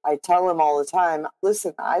tell him all the time,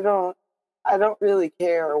 listen, I don't really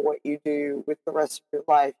care what you do with the rest of your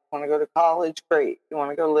life. You want to go to college? Great. You want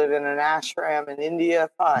to go live in an ashram in India?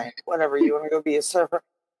 Fine. Whatever. You want to go be a surfer?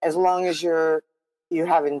 As long as you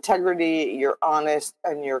have integrity, you're honest,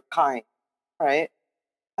 and you're kind, right?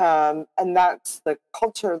 And that's the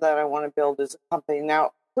culture that I want to build as a company.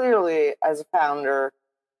 Now, clearly, as a founder,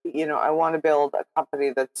 I want to build a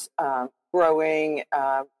company that's growing,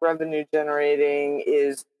 revenue generating,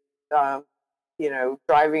 is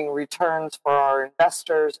driving returns for our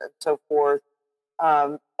investors and so forth.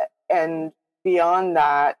 And beyond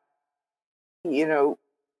that,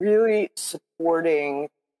 really supporting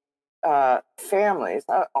families,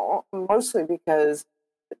 mostly because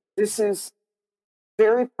this is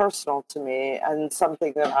very personal to me and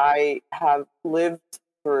something that I have lived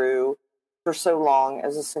through for so long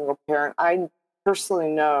as a single parent. I personally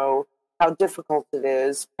know how difficult it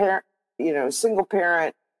is. Single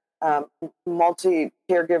parent,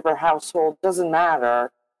 multi-caregiver household, doesn't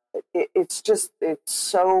matter. It's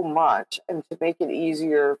so much. And to make it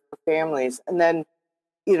easier for families. And then,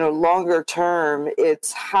 longer term,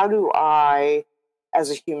 it's how do I, as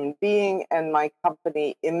a human being and my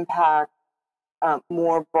company, impact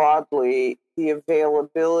more broadly the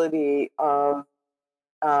availability of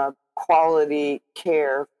quality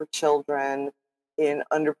care for children in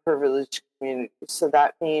underprivileged communities. So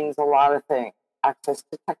that means a lot of things: access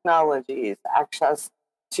to technologies, access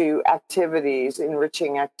to activities,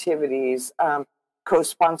 enriching activities,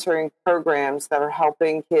 co-sponsoring programs that are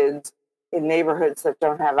helping kids in neighborhoods that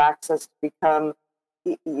don't have access to become,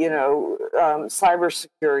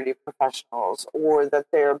 cybersecurity professionals, or that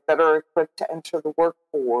they're better equipped to enter the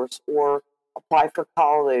workforce or apply for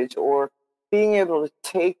college, or being able to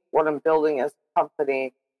take what I'm building as a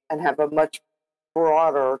company and have a much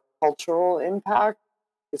broader cultural impact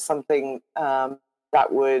is something that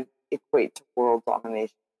would equate to world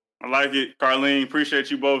domination. I like it. Carleen,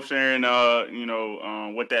 appreciate you both sharing,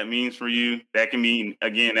 what that means for you. That can mean,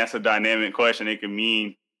 again, that's a dynamic question. It can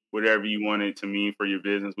mean whatever you want it to mean for your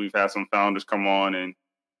business. We've had some founders come on and,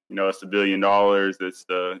 it's the $1 billion. It's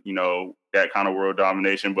the, that kind of world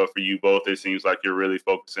domination. But for you both, it seems like you're really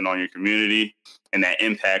focusing on your community and that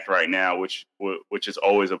impact right now, which is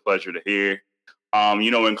always a pleasure to hear.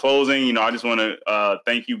 In closing, I just want to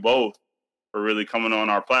thank you both for really coming on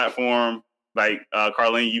our platform. Like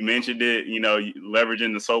Carleen, you mentioned it,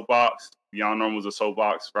 leveraging the soapbox. Beyond Normal is a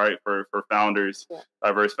soapbox, right, for founders,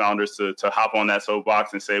 diverse founders to hop on that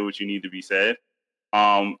soapbox and say what you need to be said.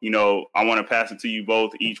 I want to pass it to you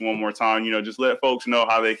both each one more time. Just let folks know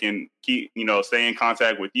how they can keep, stay in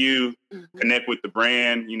contact with you, connect with the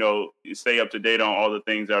brand, stay up to date on all the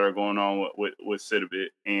things that are going on with Citibit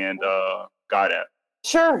and God app.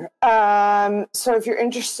 Sure. So if you're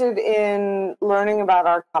interested in learning about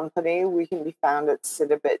our company, we can be found at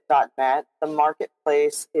citibit.net. The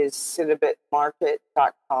marketplace is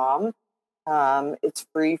citibitmarket.com. It's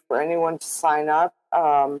free for anyone to sign up.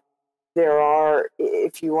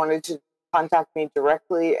 If you wanted to contact me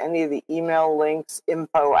directly, any of the email links,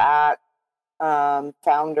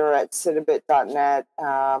 info@founder@citibit.net.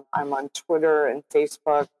 I'm on Twitter and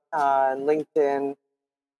Facebook, LinkedIn.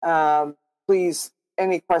 Please,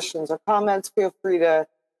 any questions or comments, feel free to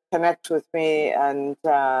connect with me, and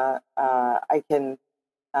I can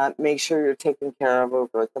make sure you're taken care of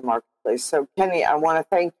over at the marketplace. So, Kenny, I want to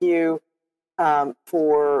thank you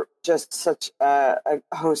for just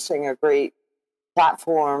hosting a great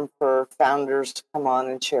platform for founders to come on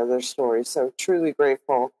and share their stories. So truly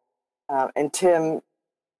grateful. And Tim,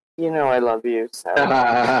 I love you. So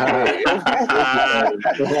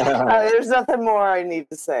there's nothing more I need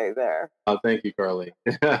to say there. Oh, thank you, Carleen.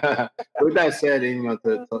 With that said, and,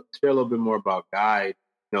 to share a little bit more about Guide,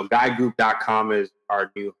 guidegroup.com is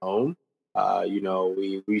our new home.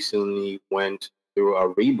 We recently went through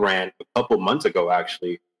a rebrand a couple months ago,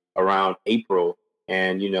 actually, around April.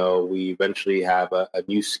 And, we eventually have a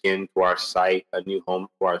new skin to our site, a new home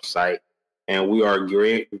to our site. And we are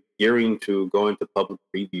gearing to go into public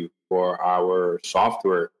preview for our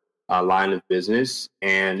software line of business.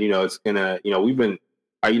 And, it's going to, we've been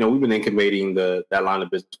incubating that line of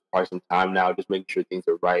business for quite some time now, just making sure things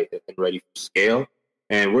are right and ready for scale.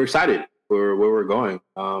 And we're excited for where we're going.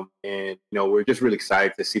 We're just really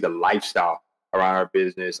excited to see the lifestyle around our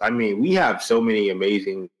business. I mean, we have so many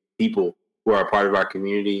amazing people who are a part of our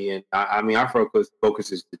community. And our focus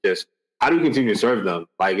is to just, how do we continue to serve them?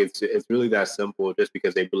 Like, it's really that simple, just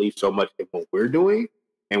because they believe so much in what we're doing.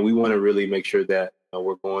 And we want to really make sure that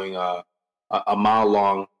we're going a mile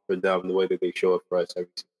long for them, the way that they show up for us every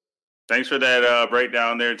time. Thanks for that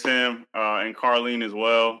breakdown there, Tim, and Carleen as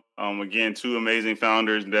well. Again, two amazing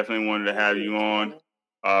founders. Definitely wanted to have you on.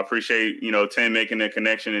 Appreciate, Tim making the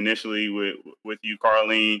connection initially with you,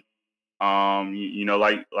 Carleen.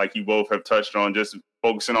 Like you both have touched on, just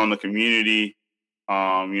focusing on the community.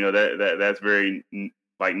 That's very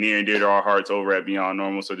near and dear to our hearts over at Beyond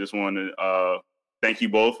Normal. So just wanted to thank you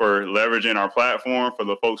both for leveraging our platform. For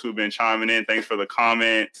the folks who've been chiming in, thanks for the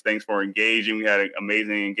comments. Thanks for engaging. We had an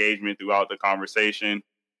amazing engagement throughout the conversation.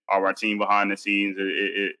 Our team behind the scenes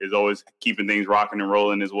is always keeping things rocking and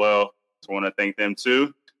rolling as well. So I want to thank them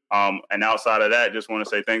too. And outside of that, just want to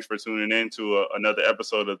say thanks for tuning in to another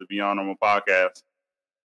episode of the Beyond Normal podcast.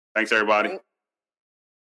 Thanks, everybody.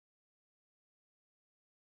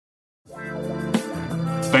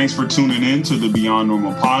 Thanks for tuning in to the Beyond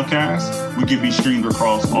Normal podcast. We can be streamed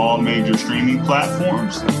across all major streaming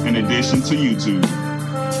platforms in addition to YouTube.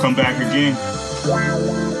 Come back again.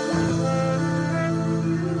 Wow.